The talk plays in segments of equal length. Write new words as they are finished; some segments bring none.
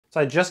So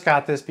I just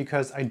got this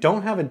because I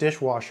don't have a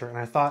dishwasher and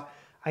I thought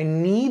I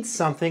need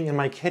something in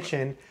my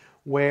kitchen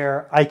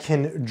where I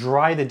can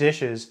dry the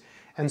dishes.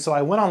 And so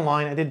I went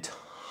online, I did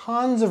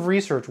tons of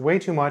research, way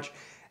too much,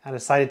 and I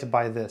decided to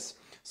buy this.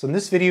 So in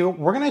this video,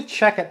 we're gonna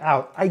check it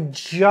out. I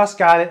just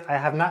got it. I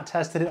have not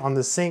tested it on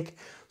the sink.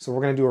 So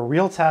we're gonna do a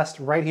real test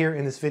right here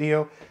in this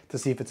video to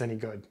see if it's any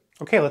good.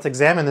 Okay, let's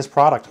examine this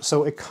product.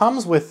 So it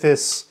comes with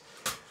this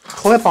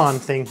clip-on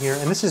thing here,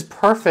 and this is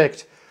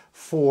perfect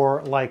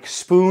for like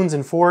spoons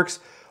and forks.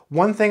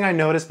 One thing I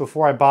noticed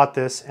before I bought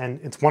this, and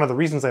it's one of the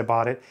reasons I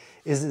bought it,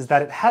 is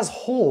that it has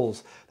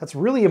holes. That's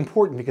really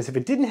important because if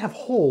it didn't have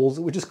holes,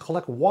 it would just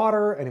collect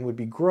water and it would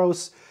be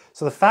gross.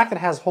 So the fact that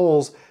it has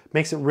holes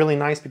makes it really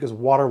nice because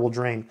water will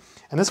drain.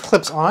 And this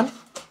clips on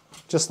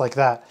just like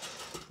that.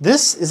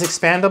 This is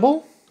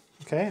expandable.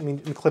 Okay, let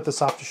me clip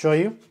this off to show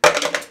you.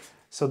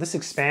 So this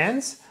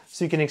expands,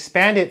 so you can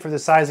expand it for the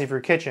size of your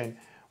kitchen,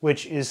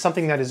 which is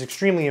something that is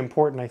extremely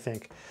important, I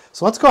think.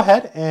 So let's go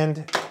ahead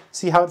and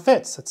see how it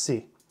fits. Let's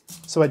see.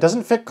 So it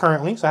doesn't fit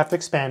currently, so I have to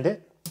expand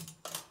it.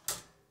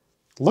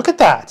 Look at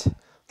that.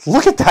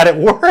 Look at that, it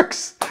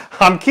works.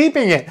 I'm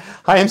keeping it.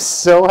 I am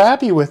so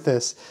happy with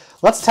this.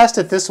 Let's test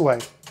it this way.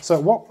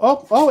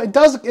 So, it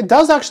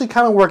does actually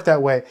kind of work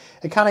that way.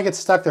 It kind of gets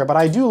stuck there, but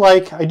I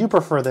do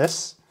prefer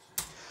this.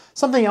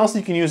 Something else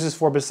you can use this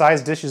for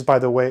besides dishes, by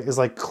the way, is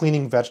like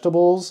cleaning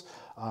vegetables.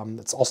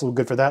 It's also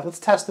good for that. Let's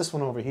test this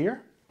one over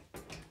here.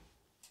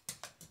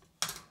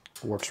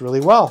 Works really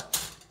well.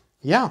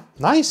 Yeah,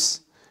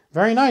 nice.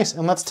 Very nice.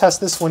 And let's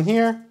test this one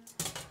here.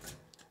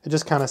 It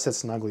just kind of sits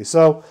snugly.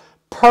 So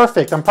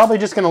perfect. I'm probably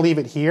just going to leave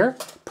it here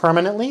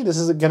permanently. This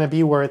is going to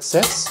be where it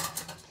sits.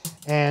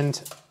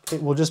 And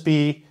it will just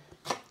be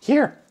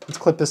here. Let's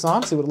clip this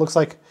on, see what it looks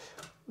like.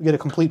 We get a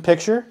complete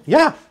picture.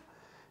 Yeah,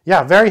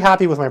 very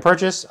happy with my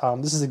purchase.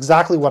 This is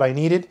exactly what I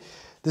needed.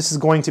 This is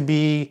going to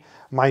be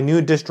my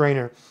new dish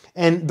drainer.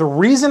 And the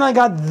reason I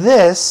got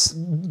this,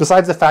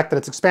 besides the fact that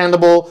it's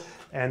expandable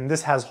and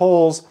this has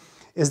holes,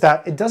 is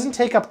that it doesn't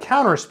take up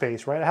counter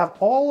space, right? I have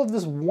all of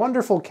this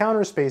wonderful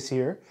counter space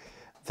here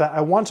that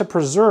I want to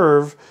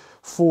preserve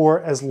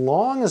for as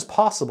long as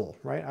possible,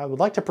 right? I would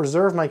like to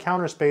preserve my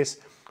counter space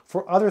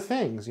for other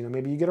things. You know,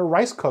 maybe you get a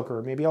rice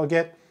cooker, maybe I'll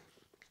get,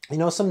 you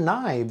know, some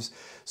knives.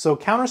 So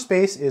counter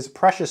space is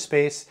precious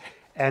space,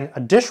 and a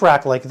dish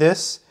rack like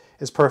this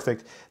is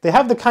perfect. They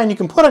have the kind you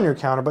can put on your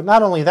counter, but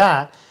not only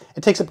that,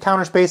 it takes up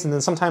counter space and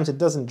then sometimes it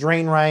doesn't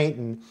drain right.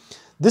 And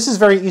this is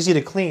very easy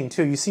to clean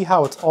too. You see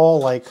how it's all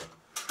like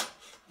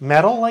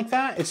metal like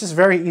that? It's just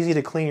very easy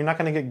to clean. You're not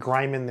gonna get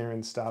grime in there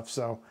and stuff.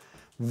 So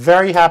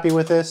very happy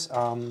with this.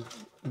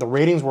 The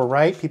ratings were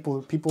right.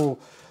 People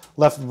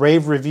left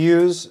rave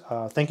reviews.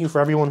 Thank you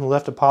for everyone who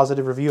left a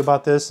positive review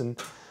about this and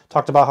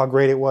talked about how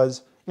great it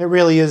was. It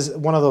really is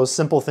one of those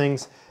simple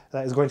things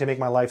that is going to make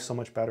my life so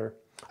much better.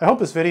 I hope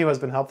this video has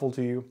been helpful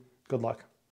to you. Good luck.